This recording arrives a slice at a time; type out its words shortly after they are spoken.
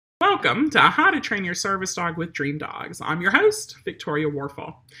Welcome to How to Train Your Service Dog with Dream Dogs. I'm your host, Victoria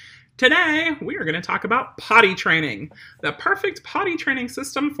Warfel. Today, we are going to talk about potty training, the perfect potty training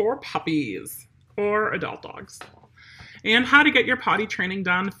system for puppies or adult dogs, and how to get your potty training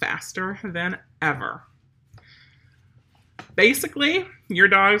done faster than ever. Basically, your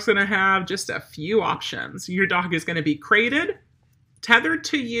dog's going to have just a few options. Your dog is going to be crated, tethered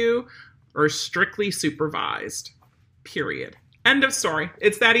to you, or strictly supervised. Period. End of story.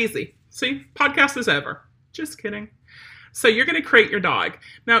 It's that easy. See, podcast is over. Just kidding. So you're going to crate your dog.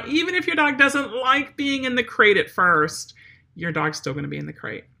 Now, even if your dog doesn't like being in the crate at first, your dog's still going to be in the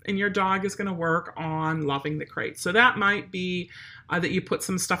crate. And your dog is going to work on loving the crate. So that might be that you put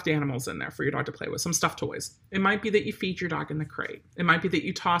some stuffed animals in there for your dog to play with, some stuffed toys. It might be that you feed your dog in the crate. It might be that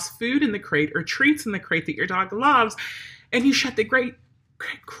you toss food in the crate or treats in the crate that your dog loves, and you shut the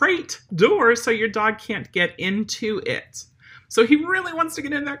crate door so your dog can't get into it. So he really wants to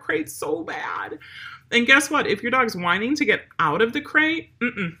get in that crate so bad. And guess what? If your dog's whining to get out of the crate,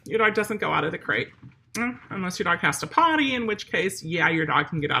 your dog doesn't go out of the crate. Unless your dog has to potty, in which case, yeah, your dog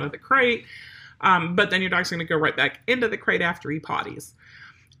can get out of the crate. But then your dog's going to go right back into the crate after he potties.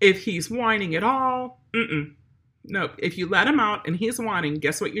 If he's whining at all, nope. If you let him out and he's whining,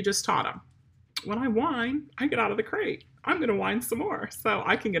 guess what you just taught him? When I whine, I get out of the crate. I'm going to whine some more so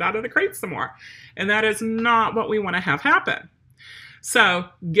I can get out of the crate some more. And that is not what we want to have happen. So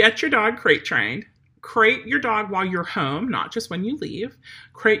get your dog crate trained. Crate your dog while you're home, not just when you leave.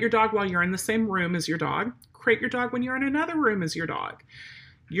 Crate your dog while you're in the same room as your dog. Crate your dog when you're in another room as your dog.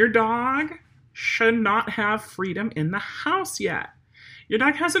 Your dog should not have freedom in the house yet. Your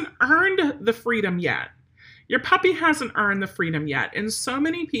dog hasn't earned the freedom yet. Your puppy hasn't earned the freedom yet. And so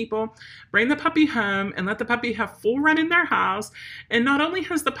many people bring the puppy home and let the puppy have full run in their house. And not only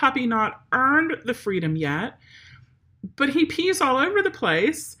has the puppy not earned the freedom yet, but he pees all over the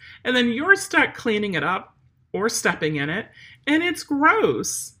place, and then you're stuck cleaning it up or stepping in it, and it's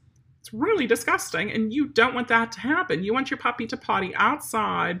gross. It's really disgusting, and you don't want that to happen. You want your puppy to potty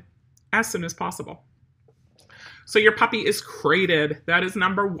outside as soon as possible. So your puppy is crated. That is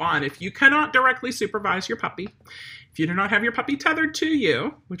number one. If you cannot directly supervise your puppy, if you do not have your puppy tethered to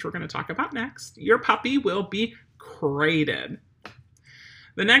you, which we're going to talk about next, your puppy will be crated.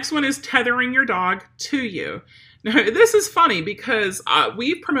 The next one is tethering your dog to you. Now, this is funny because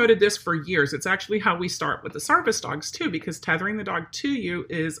we've promoted this for years. It's actually how we start with the service dogs too, because tethering the dog to you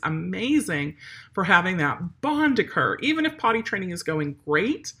is amazing for having that bond occur. Even if potty training is going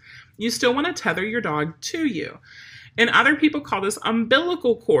great, you still want to tether your dog to you. And other people call this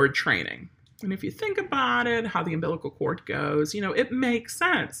umbilical cord training. And if you think about it, how the umbilical cord goes, it makes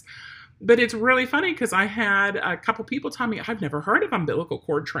sense. But it's really funny because I had a couple people tell me, I've never heard of umbilical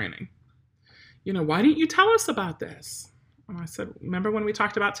cord training. Why didn't you tell us about this? And I said, remember when we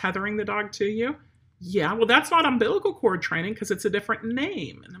talked about tethering the dog to you? Yeah, well, that's not umbilical cord training because it's a different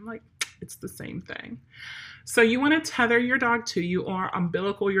name. And I'm like, it's the same thing. So you want to tether your dog to you or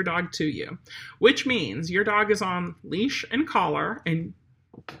umbilical your dog to you, which means your dog is on leash and collar and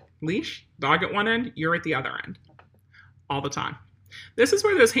leash, dog at one end, you're at the other end all the time. This is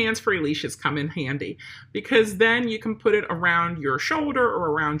where those hands-free leashes come in handy because then you can put it around your shoulder or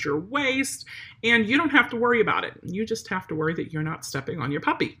around your waist and you don't have to worry about it. You just have to worry that you're not stepping on your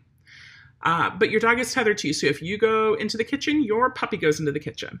puppy. But your dog is tethered to you. So if you go into the kitchen, your puppy goes into the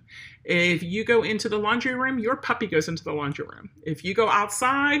kitchen. If you go into the laundry room, your puppy goes into the laundry room. If you go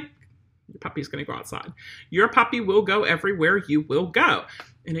outside, your puppy's going to go outside. Your puppy will go everywhere you will go.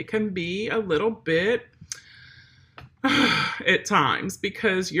 And it can be a little bit at times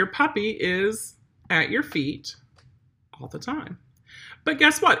because your puppy is at your feet all the time. But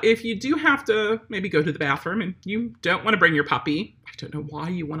guess what? If you do have to maybe go to the bathroom and you don't want to bring your puppy, I don't know why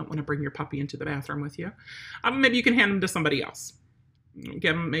you wouldn't want to bring your puppy into the bathroom with you. Maybe you can hand him to somebody else.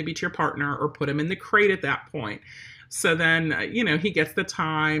 Give him maybe to your partner or put him in the crate at that point. So then, he gets the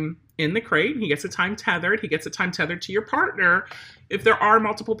time in the crate. He gets the time tethered. He gets the time tethered to your partner. If there are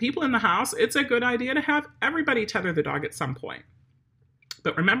multiple people in the house, it's a good idea to have everybody tether the dog at some point.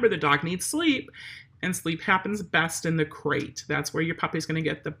 But remember, the dog needs sleep, and sleep happens best in the crate. That's where your puppy's going to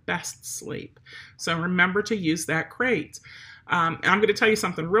get the best sleep. So remember to use that crate. And I'm going to tell you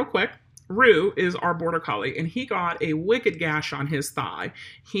something real quick. Rue is our border collie, and he got a wicked gash on his thigh.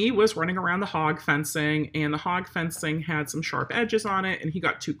 He was running around the hog fencing, and the hog fencing had some sharp edges on it, and he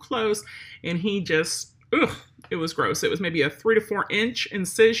got too close, and he just, it was gross. It was maybe a 3 to 4 inch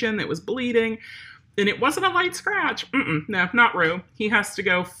incision that was bleeding, and it wasn't a light scratch. No, not Rue. He has to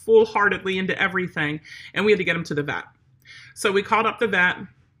go full-heartedly into everything, and we had to get him to the vet. So we called up the vet.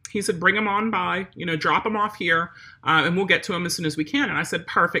 He said, bring him on by, drop him off here, and we'll get to him as soon as we can. And I said,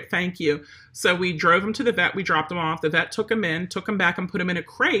 perfect, thank you. So we drove him to the vet. We dropped him off. The vet took him in, took him back, and put him in a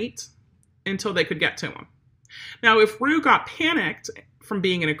crate until they could get to him. Now, if Rue got panicked from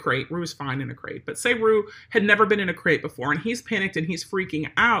being in a crate, Rue's fine in a crate, but say Rue had never been in a crate before, and he's panicked and he's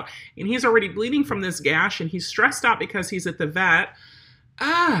freaking out, and he's already bleeding from this gash, and he's stressed out because he's at the vet,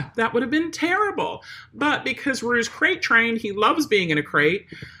 that would have been terrible. But because Rue's crate trained, he loves being in a crate,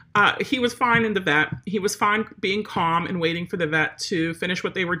 he was fine in the vet. He was fine being calm and waiting for the vet to finish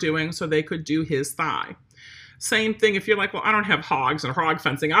what they were doing so they could do his thigh. Same thing if you're like, well, I don't have hogs and hog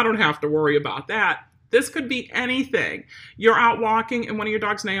fencing. I don't have to worry about that. This could be anything. You're out walking and one of your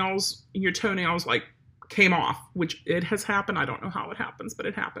dog's nails, your toenails came off, which it has happened. I don't know how it happens, but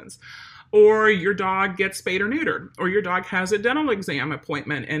it happens. Or your dog gets spayed or neutered, or your dog has a dental exam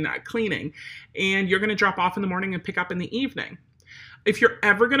appointment and cleaning, and you're going to drop off in the morning and pick up in the evening. If you're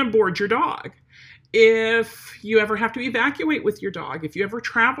ever going to board your dog, if you ever have to evacuate with your dog, if you ever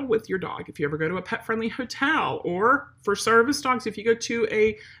travel with your dog, if you ever go to a pet-friendly hotel, or for service dogs, if you go to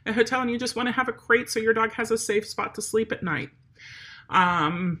a hotel and you just want to have a crate so your dog has a safe spot to sleep at night.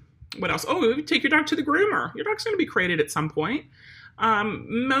 What else? Oh, take your dog to the groomer. Your dog's going to be crated at some point.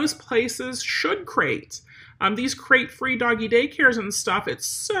 Most places should crate. These crate-free doggy daycares and stuff, it's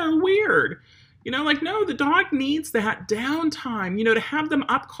so weird. No, the dog needs that downtime. To have them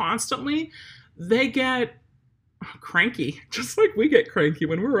up constantly, they get cranky, just like we get cranky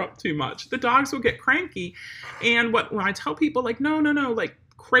when we're up too much. The dogs will get cranky. And when I tell people, no,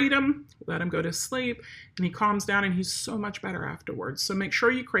 crate him, let him go to sleep, and he calms down, and he's so much better afterwards. So make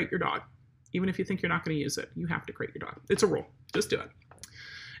sure you crate your dog. Even if you think you're not going to use it, you have to crate your dog. It's a rule. Just do it.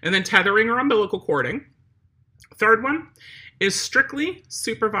 And then tethering or umbilical cording. Third one is strictly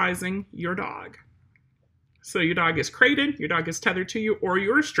supervising your dog. So your dog is crated, your dog is tethered to you, or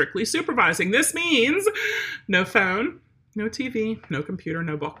you're strictly supervising. This means no phone, no TV, no computer,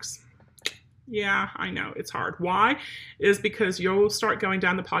 no books. Yeah, I know, it's hard. Why? Is because you'll start going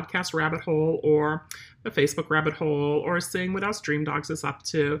down the podcast rabbit hole or the Facebook rabbit hole or seeing what else Dream Dogs is up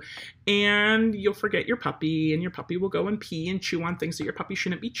to. And you'll forget your puppy, and your puppy will go and pee and chew on things that your puppy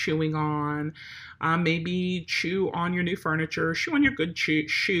shouldn't be chewing on. Maybe chew on your new furniture, chew on your good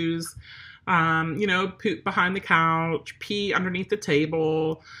shoes. Poop behind the couch, pee underneath the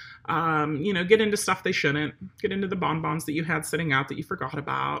table, get into stuff they shouldn't, get into the bonbons that you had sitting out that you forgot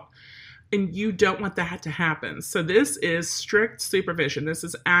about. And you don't want that to happen. So this is strict supervision. This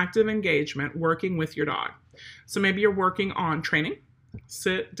is active engagement, working with your dog. So maybe you're working on training.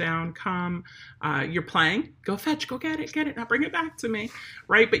 Sit down, come, you're playing, go fetch, go get it, now bring it back to me,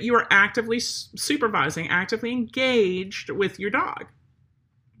 right? But you are actively supervising, actively engaged with your dog.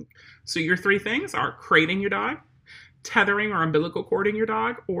 So your three things are crating your dog, tethering or umbilical cording your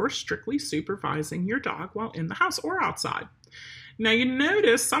dog, or strictly supervising your dog while in the house or outside. Now you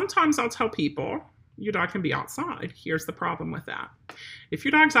notice sometimes I'll tell people your dog can be outside. Here's the problem with that. If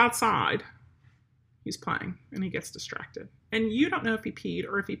your dog's outside, he's playing and he gets distracted. And you don't know if he peed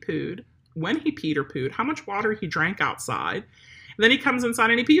or if he pooed, when he peed or pooed, how much water he drank outside. And then he comes inside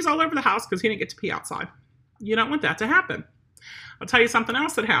and he pees all over the house because he didn't get to pee outside. You don't want that to happen. I'll tell you something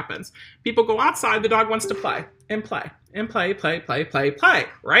else that happens. People go outside, the dog wants to play,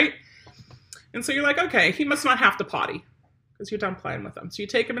 right? And so you're like, okay, he must not have to potty because you're done playing with him. So you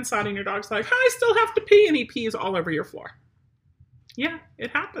take him inside and your dog's like, I still have to pee, and he pees all over your floor. Yeah, it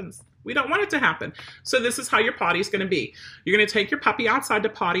happens. We don't want it to happen. So this is how your potty is going to be. You're going to take your puppy outside to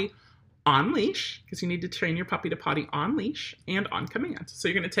potty on leash, because you need to train your puppy to potty on leash and on command. So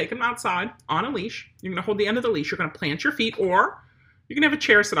you're going to take him outside on a leash. You're going to hold the end of the leash. You're going to plant your feet, or you're going to have a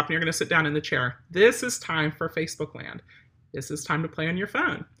chair set up and you're going to sit down in the chair. This is time for Facebook land. This is time to play on your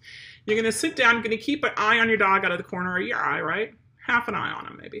phone. You're going to sit down. You're going to keep an eye on your dog out of the corner of your eye, right? Half an eye on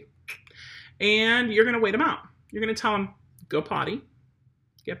him, maybe. And you're going to wait him out. You're going to tell him, go potty,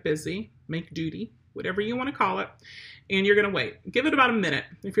 get busy, make duty, whatever you want to call it. And you're going to wait. Give it about a minute.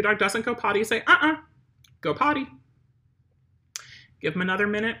 If your dog doesn't go potty, say, go potty. Give him another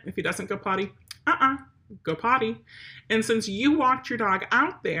minute. If he doesn't go potty, go potty. And since you walked your dog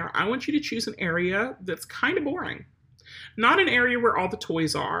out there, I want you to choose an area that's kind of boring. Not an area where all the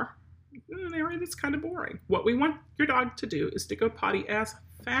toys are. An area that's kind of boring. What we want your dog to do is to go potty as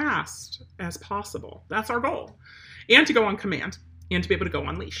fast as possible. That's our goal. And to go on command. And to be able to go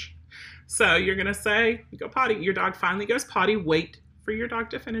on leash. So you're going to say, go potty. Your dog finally goes potty. Wait for your dog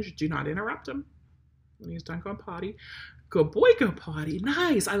to finish. Do not interrupt him when he's done going potty. Good boy, go potty.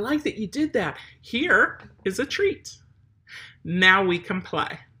 Nice. I like that you did that. Here is a treat. Now we can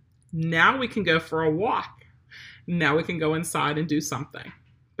play. Now we can go for a walk. Now we can go inside and do something.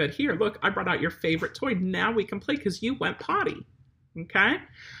 But here, look, I brought out your favorite toy. Now we can play because you went potty. Okay?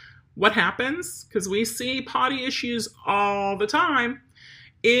 What happens, because we see potty issues all the time,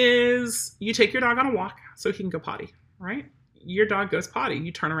 is you take your dog on a walk so he can go potty, right? Your dog goes potty.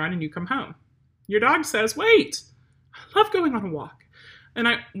 You turn around and you come home. Your dog says, wait, I love going on a walk. And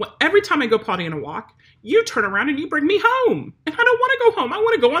every time I go potty on a walk, you turn around and you bring me home. And I don't want to go home. I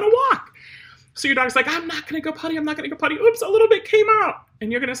want to go on a walk. So your dog's like, I'm not going to go potty. I'm not going to go potty. Oops, a little bit came out.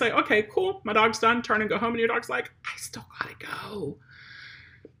 And you're going to say, okay, cool. My dog's done. Turn and go home. And your dog's like, I still got to go.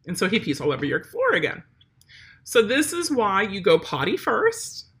 And so he pees all over your floor again. So this is why you go potty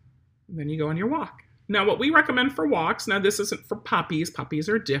first, and then you go on your walk. Now, what we recommend for walks, now this isn't for puppies. Puppies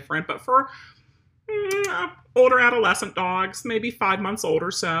are different, but for older adolescent dogs, maybe 5 months old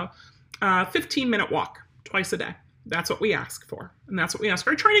or so, 15-minute walk twice a day. That's what we ask for. And that's what we ask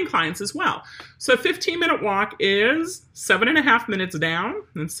our training clients as well. So 15-minute walk is 7.5 minutes down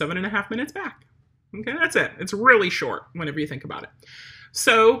and 7.5 minutes back. Okay, that's it. It's really short whenever you think about it.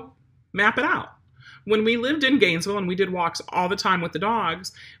 So map it out. When we lived in Gainesville and we did walks all the time with the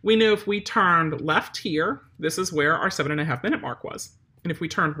dogs, we knew if we turned left here, this is where our 7.5 minute mark was. And if we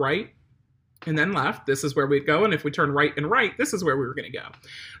turned right and then left, this is where we'd go. And if we turned right and right, this is where we were going to go.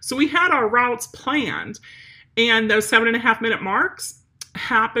 So we had our routes planned, and those 7.5 minute marks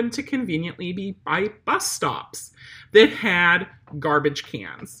happened to conveniently be by bus stops that had garbage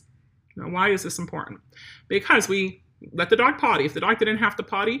cans. Now, why is this important? Because we let the dog potty. If the dog didn't have to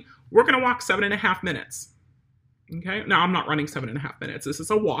potty, we're going to walk 7.5 minutes. Okay. Now, I'm not running 7.5 minutes. This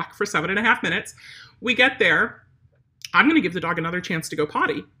is a walk for 7.5 minutes. We get there. I'm going to give the dog another chance to go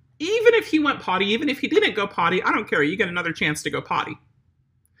potty. Even if he went potty, even if he didn't go potty, I don't care. You get another chance to go potty.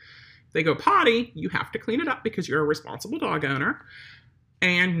 If they go potty, you have to clean it up because you're a responsible dog owner,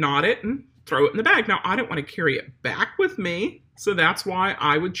 and knot it and throw it in the bag. Now, I didn't want to carry it back with me, so that's why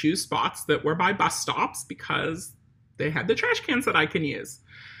I would choose spots that were by bus stops, because they had the trash cans that I can use.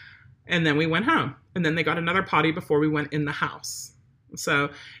 And then we went home, and then they got another potty before we went in the house. So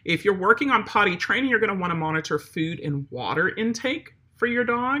if you're working on potty training, you're going to want to monitor food and water intake for your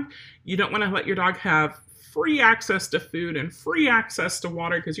dog. You don't want to let your dog have free access to food and free access to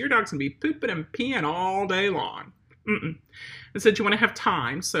water, because your dog's going to be pooping and peeing all day long. Instead, you want to have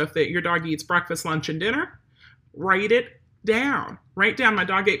time. So if your dog eats breakfast, lunch, and dinner, write it down. Write down, my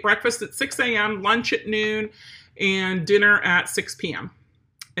dog ate breakfast at 6 a.m., lunch at noon, and dinner at 6 p.m.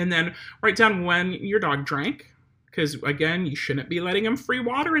 And then write down when your dog drank, because, again, you shouldn't be letting him free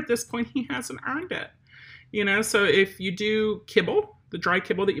water at this point. He hasn't earned it. You know, so if you do kibble, the dry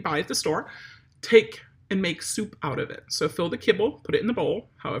kibble that you buy at the store, take and make soup out of it. So fill the kibble, put it in the bowl,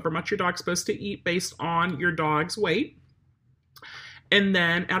 however much your dog's supposed to eat based on your dog's weight, and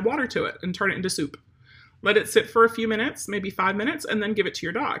then add water to it and turn it into soup. Let it sit for a few minutes, maybe 5 minutes, and then give it to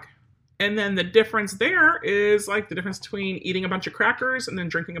your dog. And then the difference there is like the difference between eating a bunch of crackers and then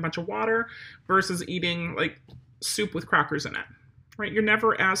drinking a bunch of water versus eating like soup with crackers in it, right? You're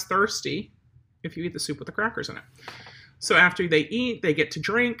never as thirsty if you eat the soup with the crackers in it. So after they eat, they get to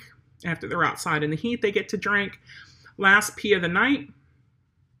drink. After they're outside in the heat, they get to drink. Last pee of the night,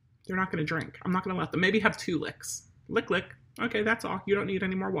 they're not going to drink. I'm not going to let them. Maybe have 2 licks. Lick, lick. Okay, that's all. You don't need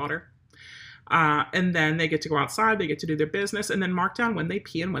any more water. And then they get to go outside. They get to do their business. And then mark down when they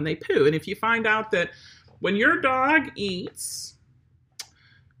pee and when they poo. And if you find out that when your dog eats,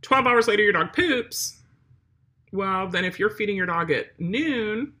 12 hours later your dog poops, well, then if you're feeding your dog at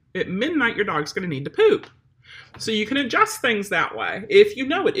noon, at midnight your dog's going to need to poop. So you can adjust things that way. If you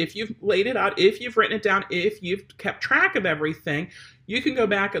know it, if you've laid it out, if you've written it down, if you've kept track of everything, you can go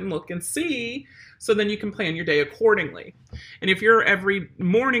back and look and see. So then you can plan your day accordingly. And if you're every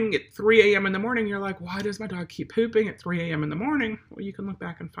morning at 3 a.m. in the morning, you're like, why does my dog keep pooping at 3 a.m. in the morning? Well, you can look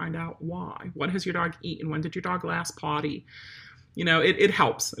back and find out why. What has your dog eaten? When did your dog last potty? You know, it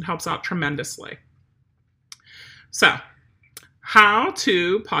helps. It helps out tremendously. So how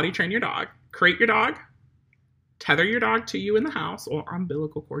to potty train your dog. Crate your dog. Tether your dog to you in the house, or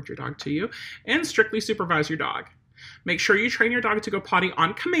umbilical cord your dog to you, and strictly supervise your dog. Make sure you train your dog to go potty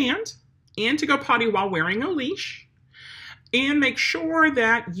on command and to go potty while wearing a leash. And make sure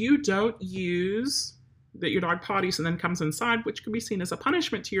that you don't use that your dog potties and then comes inside, which could be seen as a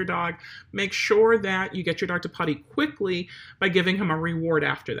punishment to your dog. Make sure that you get your dog to potty quickly by giving him a reward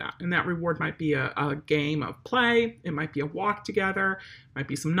after that. And that reward might be a game of play. It might be a walk together. It might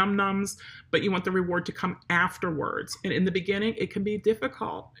be some num-nums. But you want the reward to come afterwards. And in the beginning, it can be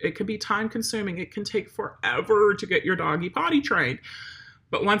difficult. It can be time-consuming. It can take forever to get your doggy potty trained.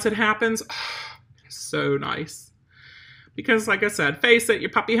 But once it happens, it's so nice. Because like I said, face it,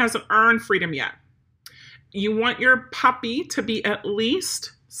 your puppy hasn't earned freedom yet. You want your puppy to be at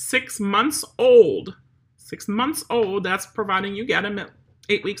least 6 months old. 6 months old, that's providing you get them at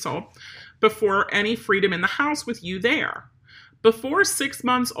 8 weeks old, before any freedom in the house with you there. Before 6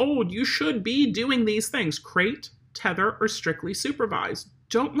 months old, you should be doing these things: crate, tether, or strictly supervised.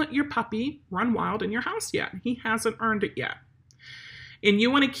 Don't let your puppy run wild in your house yet. He hasn't earned it yet. And you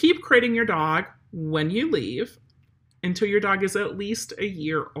want to keep crating your dog when you leave until your dog is at least a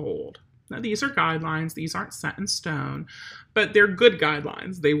year old. Now, these are guidelines. These aren't set in stone, but they're good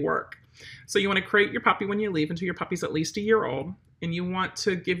guidelines. They work. So you want to crate your puppy when you leave until your puppy's at least a year old. And you want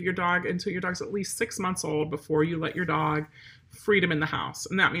to give your dog until your dog's at least 6 months old before you let your dog freedom in the house.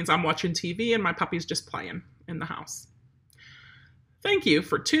 And that means I'm watching TV and my puppy's just playing in the house. Thank you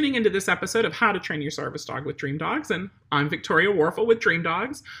for tuning into this episode of How to Train Your Service Dog with Dream Dogs. And I'm Victoria Warfel with Dream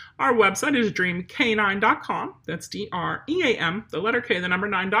Dogs. Our website is dreamk9.com. That's DREAM, the letter K, the number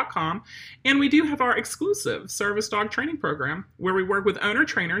 9.com. And we do have our exclusive service dog training program where we work with owner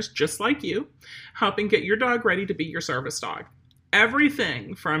trainers just like you, helping get your dog ready to be your service dog.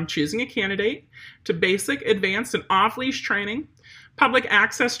 Everything from choosing a candidate to basic, advanced, and off-leash training, public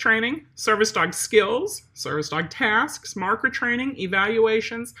access training, service dog skills, service dog tasks, marker training,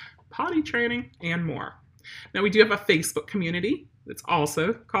 evaluations, potty training, and more. Now, we do have a Facebook community that's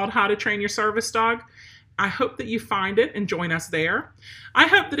also called How to Train Your Service Dog. I hope that you find it and join us there. I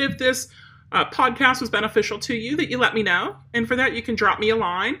hope that if this podcast was beneficial to you, that you let me know. And for that, you can drop me a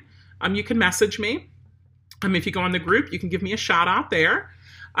line. You can message me. If you go on the group, you can give me a shout out there.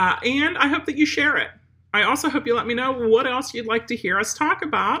 And I hope that you share it. I also hope you let me know what else you'd like to hear us talk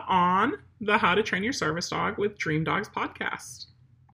about on the How to Train Your Service Dog with Dream Dogs podcast.